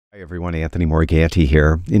Hi everyone, Anthony Morganti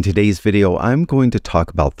here. In today's video, I'm going to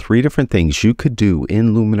talk about 3 different things you could do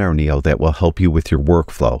in Luminar Neo that will help you with your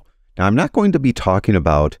workflow. Now, I'm not going to be talking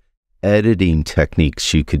about editing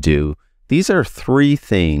techniques you could do. These are 3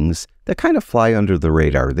 things that kind of fly under the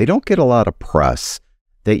radar. They don't get a lot of press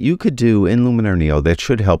that you could do in Luminar Neo that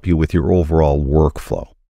should help you with your overall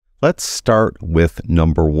workflow. Let's start with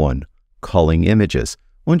number 1, culling images.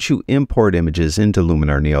 Once you import images into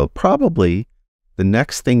Luminar Neo, probably the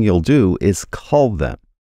next thing you'll do is cull them.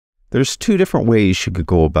 There's 2 different ways you could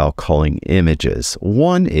go about culling images.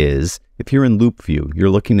 One is, if you're in loop view,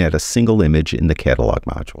 you're looking at a single image in the catalog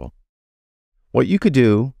module. What you could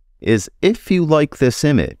do is, if you like this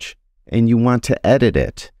image and you want to edit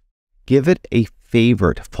it, give it a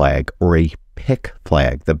favorite flag or a pick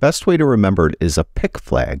flag. The best way to remember it is a pick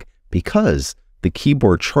flag because the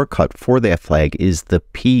keyboard shortcut for that flag is the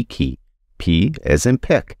P key. P as in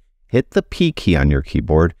pick. Hit the P key on your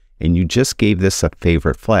keyboard, and you just gave this a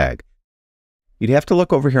favorite flag. You'd have to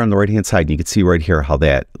look over here on the right-hand side, and you can see right here how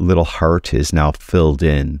that little heart is now filled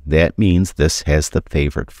in. That means this has the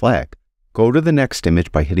favorite flag. Go to the next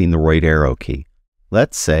image by hitting the right arrow key.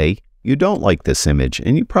 Let's say you don't like this image,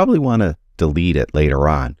 and you probably want to delete it later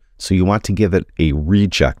on, so you want to give it a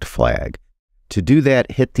reject flag. To do that,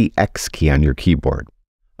 hit the X key on your keyboard.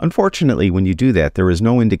 Unfortunately, when you do that, there is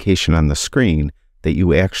no indication on the screen that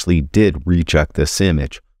you actually did reject this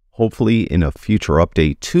image. Hopefully in a future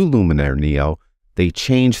update to Luminar Neo, they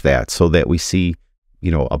change that so that we see,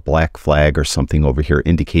 a black flag or something over here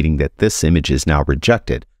indicating that this image is now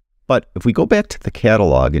rejected. But if we go back to the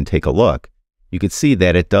catalog and take a look, you can see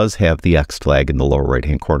that it does have the X flag in the lower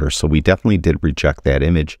right-hand corner. So we definitely did reject that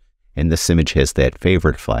image, and this image has that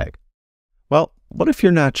favorite flag. Well, what if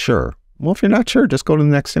you're not sure? Well, if you're not sure, just go to the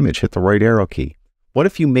next image, hit the right arrow key. What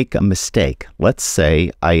if you make a mistake? Let's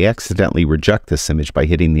say I accidentally reject this image by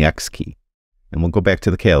hitting the X key. And we'll go back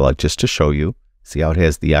to the catalog just to show you. See how it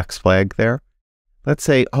has the X flag there? Let's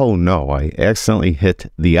say, oh no, I accidentally hit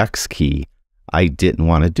the X key. I didn't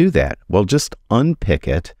want to do that. Well, just unpick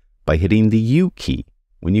it by hitting the U key.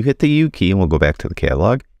 When you hit the U key, and we'll go back to the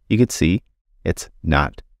catalog, you can see it's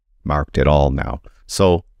not marked at all now.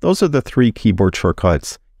 So those are the 3 keyboard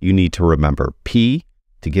shortcuts you need to remember. P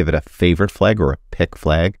to give it a favorite flag or a pick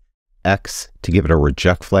flag, X to give it a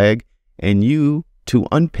reject flag, and U to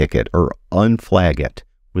unpick it or unflag it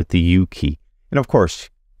with the U key. And of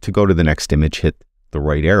course, to go to the next image, hit the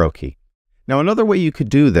right arrow key. Now, another way you could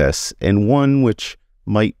do this, and one which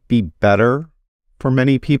might be better for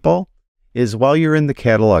many people, is while you're in the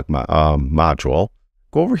catalog module,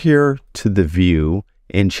 go over here to the view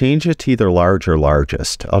and change it to either large or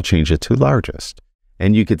largest. I'll change it to largest.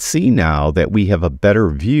 And you could see now that we have a better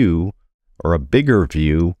view or a bigger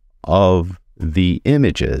view of the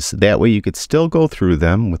images. That way you could still go through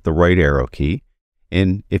them with the right arrow key.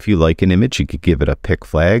 And if you like an image, you could give it a pick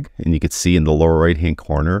flag. And you could see in the lower right-hand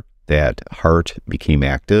corner that heart became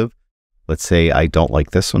active. Let's say I don't like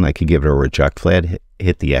this one. I could give it a reject flag,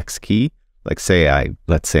 hit the X key. Let's say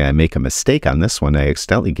I make a mistake on this one. I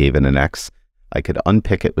accidentally gave it an X. I could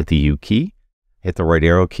unpick it with the U key. Hit the right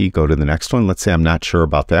arrow key, go to the next one. Let's say I'm not sure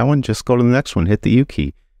about that one. Just go to the next one, hit the U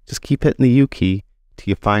key. Just keep hitting the U key till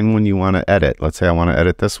you find one you want to edit. Let's say I want to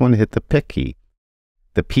edit this one, hit the pick key.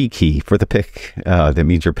 The P key for the pick, that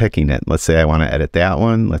means you're picking it. Let's say I want to edit that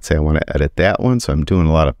one. Let's say I want to edit that one. So I'm doing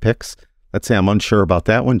a lot of picks. Let's say I'm unsure about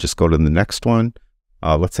that one. Just go to the next one.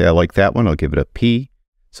 Let's say I like that one. I'll give it a P.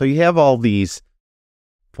 So you have all these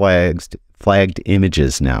flagged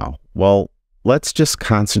images now. Well, let's just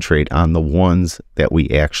concentrate on the ones that we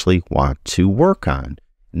actually want to work on.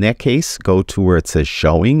 In that case, go to where it says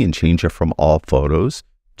showing and change it from all photos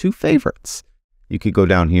to favorites. You could go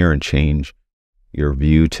down here and change your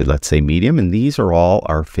view to, let's say, medium, and these are all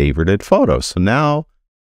our favorited photos. So now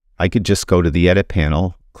I could just go to the edit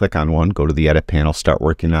panel, click on one, go to the edit panel, start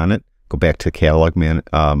working on it, go back to catalog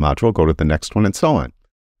module, go to the next one, and so on.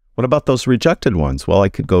 What about those rejected ones? Well, I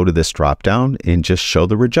could go to this drop down and just show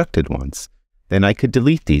the rejected ones. Then I could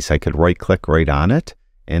delete these. I could right click right on it,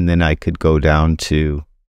 and then I could go down to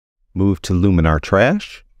move to Luminar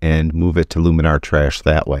Trash and move it to Luminar Trash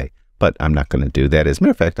that way. But I'm not going to do that. As a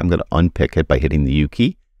matter of fact, I'm going to unpick it by hitting the U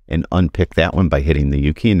key and unpick that one by hitting the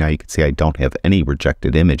U key. And now you can see I don't have any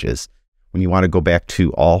rejected images. When you want to go back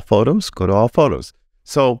to all photos, go to all photos.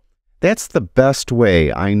 So that's the best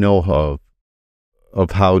way I know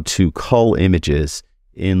of how to cull images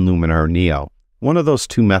in Luminar Neo. One of those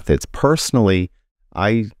 2 methods, personally,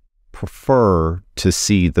 I prefer to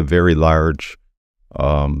see the very large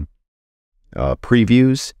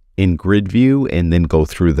previews in grid view and then go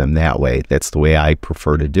through them that way. That's the way I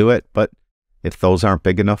prefer to do it. But If those aren't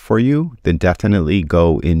big enough for you, then definitely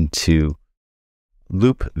go into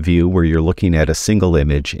loop view where you're looking at a single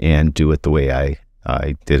image and do it the way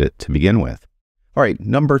I did it to begin with. All right,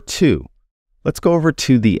 number 2, let's go over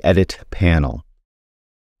to the edit panel.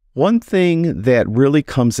 One thing that really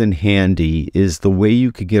comes in handy is the way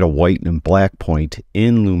you could get a white and black point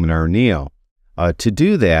in Luminar Neo. To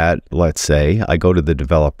do that, let's say I go to the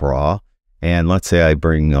develop raw, and let's say I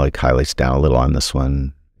bring like highlights down a little on this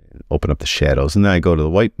one, open up the shadows, and then I go to the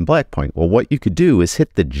white and black point. Well, what you could do is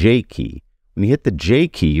hit the J key. When you hit the J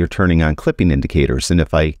key, you're turning on clipping indicators. And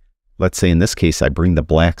if let's say in this case, I bring the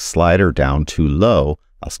black slider down too low,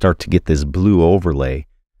 I'll start to get this blue overlay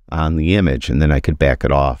on the image, and then I could back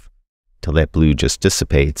it off till that blue just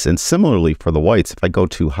dissipates. And similarly for the whites, if I go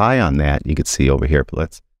too high on that, you can see over here, but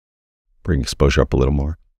let's bring exposure up a little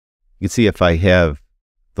more. You can see if I have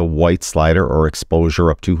the white slider or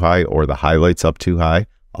exposure up too high or the highlights up too high,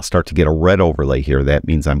 I'll start to get a red overlay here. That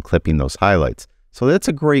means I'm clipping those highlights. So that's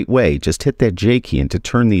a great way. Just hit that J key, and to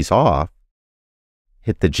turn these off,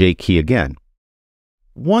 hit the J key again.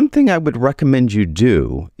 One thing I would recommend you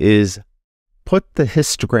do is put the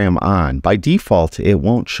histogram on. By default, it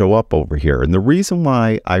won't show up over here. And the reason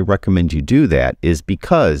why I recommend you do that is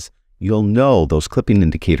because you'll know those clipping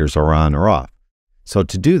indicators are on or off. So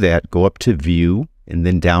to do that, go up to View and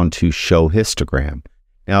then down to Show Histogram.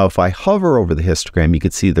 Now, if I hover over the histogram, you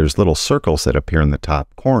can see there's little circles that appear in the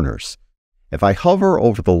top corners. If I hover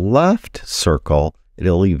over the left circle,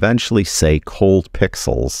 it'll eventually say Cold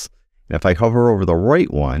Pixels. And if I hover over the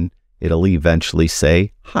right one, it'll eventually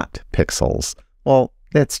say Hot Pixels. Well,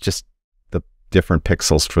 that's just the different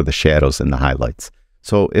pixels for the shadows and the highlights.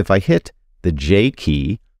 So if I hit the J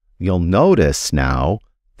key, you'll notice now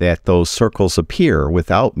that those circles appear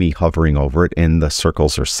without me hovering over it, and the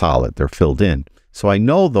circles are solid. They're filled in. So I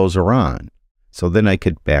know those are on. So then I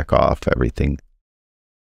could back off everything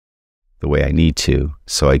the way I need to,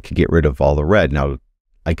 so I could get rid of all the red. Now,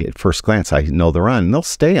 I get first glance, I know they're on, and they'll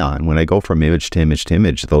stay on. When I go from image to image to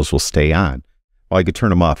image, those will stay on. Well, I could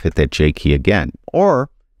turn them off, hit that J key again.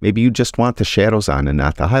 Or maybe you just want the shadows on and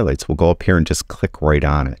not the highlights. We'll go up here and just click right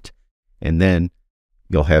on it. And then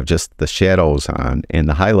you'll have just the shadows on, and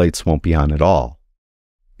the highlights won't be on at all.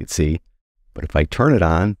 You can see, but if I turn it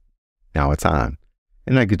on, now it's on.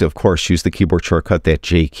 And I could, of course, use the keyboard shortcut, that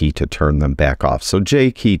J key, to turn them back off. So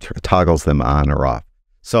J key toggles them on or off.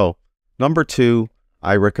 So number 2,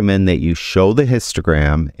 I recommend that you show the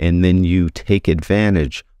histogram, and then you take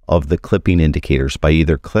advantage of the clipping indicators by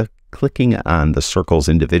either clicking on the circles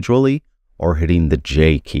individually or hitting the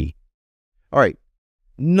J key. All right,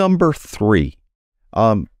 number 3.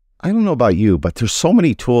 I don't know about you, but there's so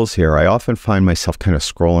many tools here. I often find myself kind of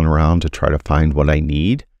scrolling around to try to find what I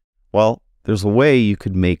need. Well, there's a way you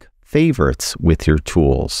could make favorites with your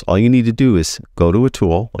tools. All you need to do is go to a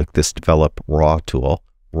tool like this Develop Raw tool,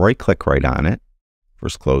 right-click right on it,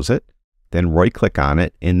 first close it, then right-click on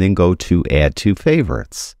it, and then go to Add to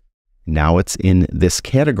Favorites. Now it's in this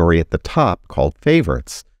category at the top called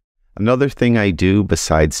Favorites. Another thing I do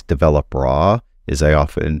besides Develop Raw is I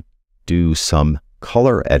often do some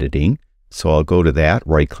color editing. So I'll go to that,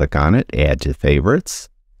 right-click on it, Add to Favorites.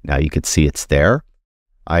 Now you can see it's there.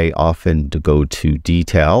 I often go to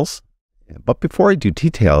Details, but before I do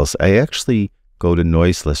Details, I actually go to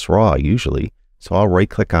Noiseless Raw usually. So I'll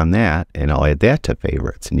right-click on that, and I'll add that to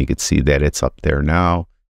Favorites, and you can see that it's up there now,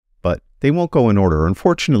 but they won't go in order.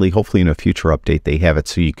 Unfortunately, hopefully in a future update, they have it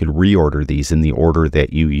so you could reorder these in the order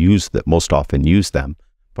that you use, that most often use them,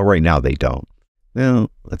 but right now they don't. Now,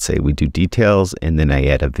 let's say we do Details, and then I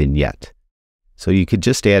add a vignette. So you could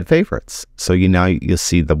just add favorites. So you'll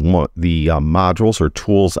see the modules or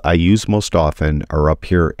tools I use most often are up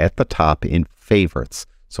here at the top in Favorites.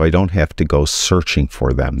 So I don't have to go searching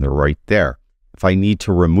for them. They're right there. If I need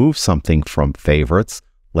to remove something from Favorites,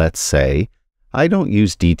 let's say I don't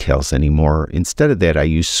use Details anymore. Instead of that, I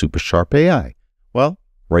use Super Sharp AI. Well,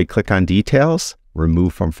 right-click on Details,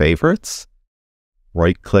 Remove from Favorites.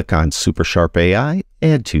 Right-click on Super Sharp AI,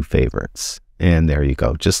 Add to Favorites. And there you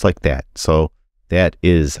go, just like that. So that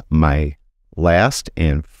is my last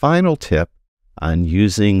and final tip on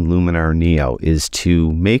using Luminar Neo, is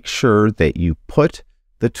to make sure that you put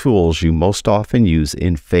the tools you most often use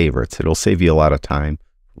in Favorites. It'll save you a lot of time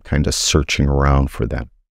kind of searching around for them.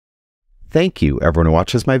 Thank you, everyone who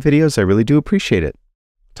watches my videos. I really do appreciate it.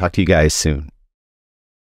 Talk to you guys soon.